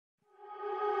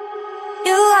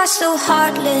are so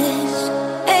heartless,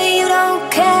 and you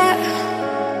don't care.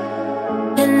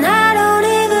 And I don't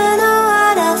even know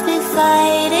what I've been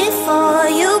fighting for.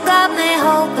 You got me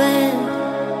hoping,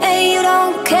 and you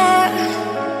don't care.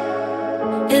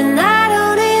 And I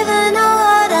don't even know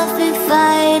what I've been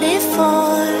fighting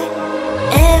for.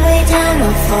 Every time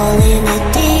I fall in the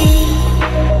deep,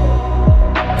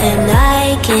 and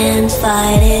I can't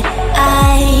fight it,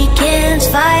 I can't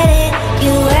fight it.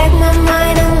 You wreck my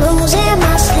mind, I'm losing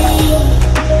my sleep.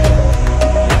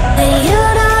 And you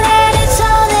know that it's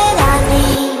all that I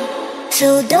need, so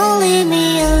don't leave me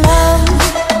alone.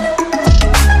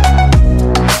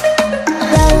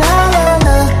 La la la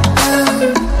la,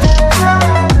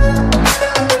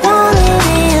 don't leave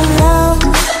me alone.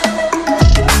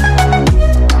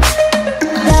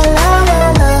 La la la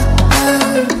la,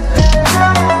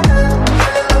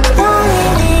 don't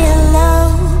leave me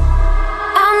alone.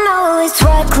 I know it's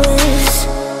reckless,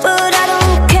 but I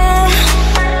don't care.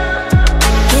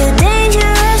 You're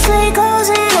dangerously close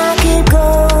and I keep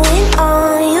going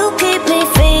on. You keep me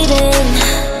fading,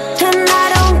 and I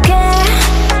don't care.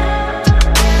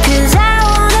 'Cause I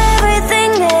want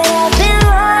everything that I've been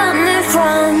running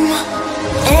from.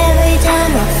 Every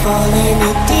time I fall in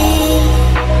the deep,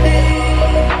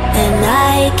 and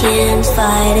I can't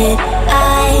fight it,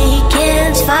 I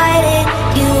can't fight it.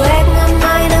 You wreck my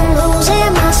mind, I'm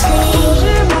losing my sleep.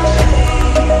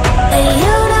 And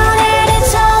you know that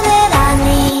it's all that I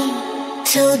need,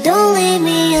 so don't leave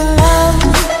me alone.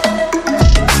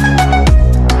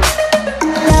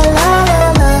 La la la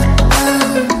la,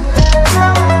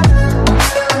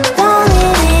 don't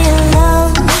leave me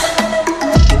alone.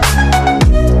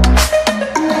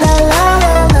 La la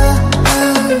la la,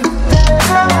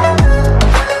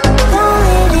 don't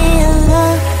leave me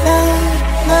alone.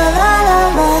 La la la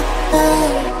la,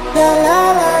 la la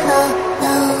la la,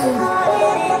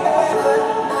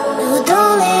 no,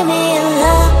 don't leave me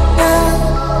alone.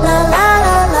 La la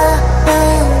la la,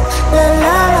 la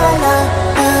la la la,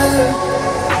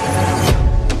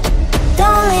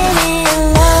 don't leave me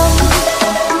alone.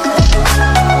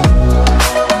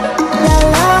 La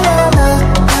la la la,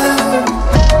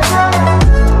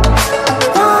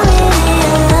 don't leave me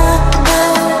alone.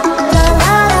 La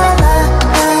la la la,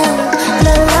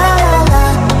 la la la la,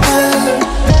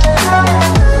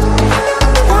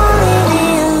 don't leave me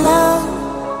alone.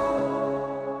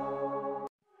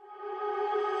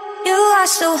 You are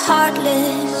so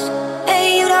heartless, and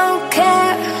you don't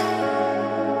care.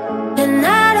 And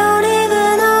I don't even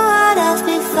know what I've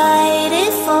been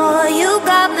fighting for. You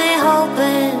got me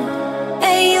hoping,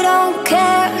 and you don't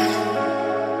care.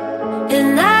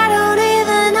 And I don't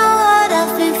even know what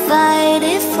I've been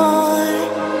fighting for.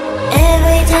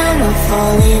 Every time I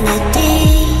fall in the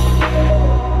deep,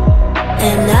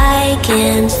 and I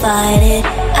can't fight it,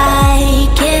 I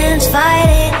can't fight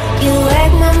it. You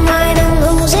wreck my mind, I'm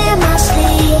losing my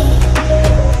sleep.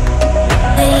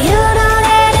 And you know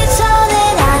that it's all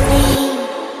that I need,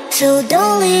 so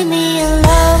don't leave me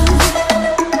alone.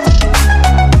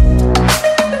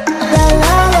 La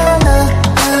la la la,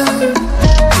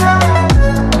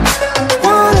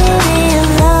 don't leave me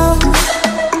alone.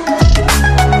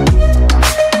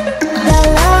 La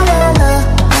la la la,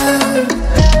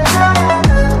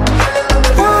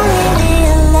 don't leave me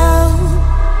alone.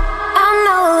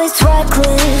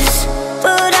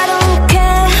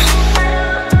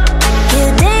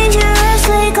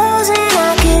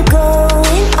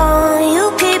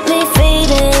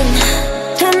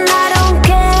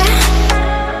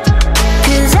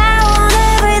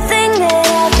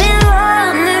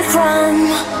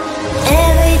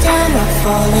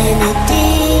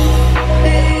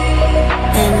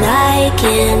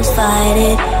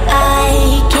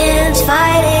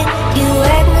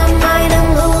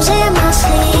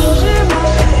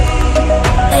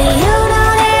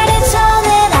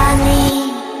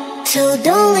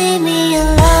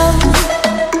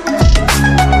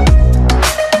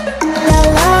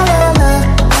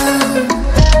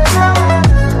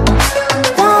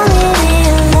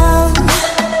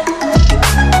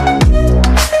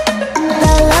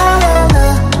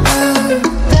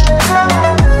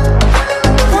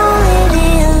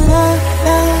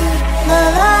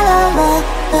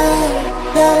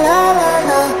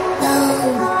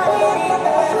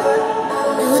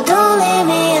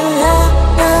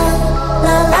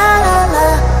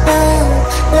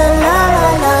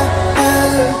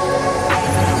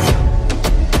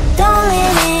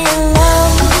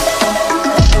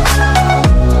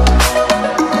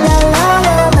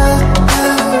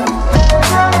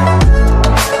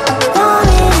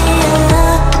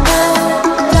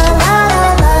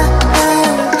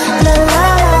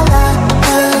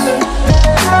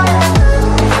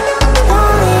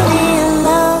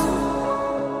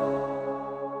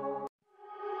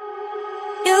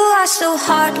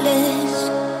 heartless,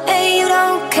 and you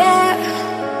don't care.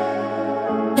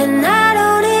 And I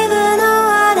don't even know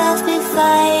what I've been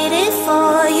fighting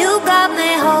for. You got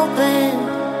me hoping,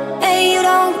 and you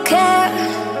don't care.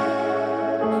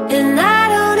 And I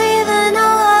don't even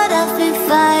know what I've been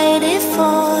fighting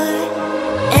for.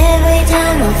 Every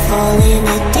time I fall in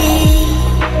the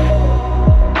deep,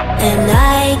 and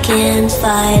I can't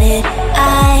fight it,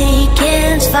 I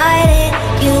can't fight it.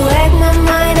 You wreck my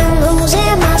mind, I'm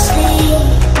losing my sleep.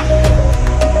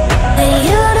 And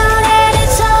you know that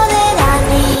it's all that I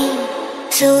need,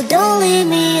 so don't leave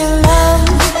me alone.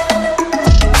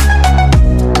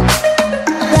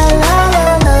 La la la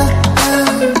la,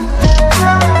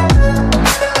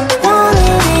 don't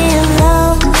leave me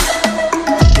alone.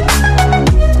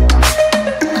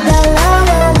 La la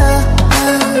la la,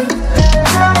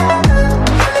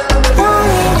 don't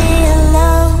leave me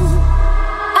alone.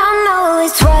 I know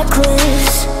it's reckless,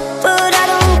 but I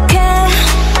don't care.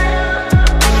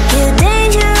 You're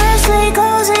dangerously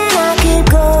close and I keep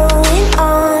going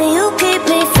on. You keep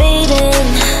me fading,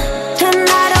 and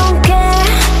I don't care.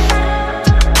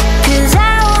 'Cause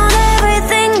I want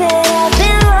everything that I've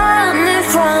been running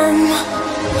from.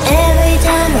 Every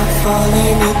time I fall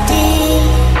in the deep,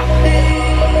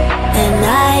 and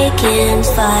I can't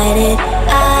fight it,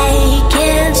 I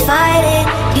can't fight it.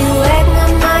 You wreck my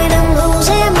mind, I'm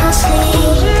losing my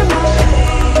sleep.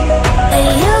 And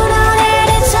you know that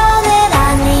it's all that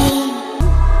I need.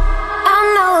 I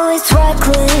know it's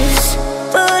reckless,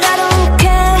 but I don't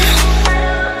care.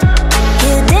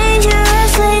 You're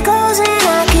dangerously close and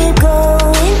I keep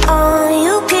going on.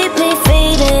 You keep me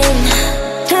fading,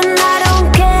 and I don't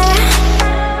care.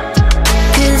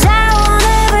 'Cause I want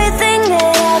everything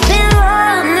that I've been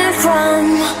running from.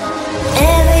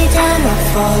 Every time I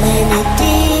fall in the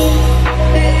deep,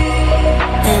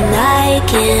 and I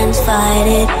can't fight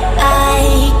it, I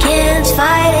can't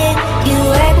fight it.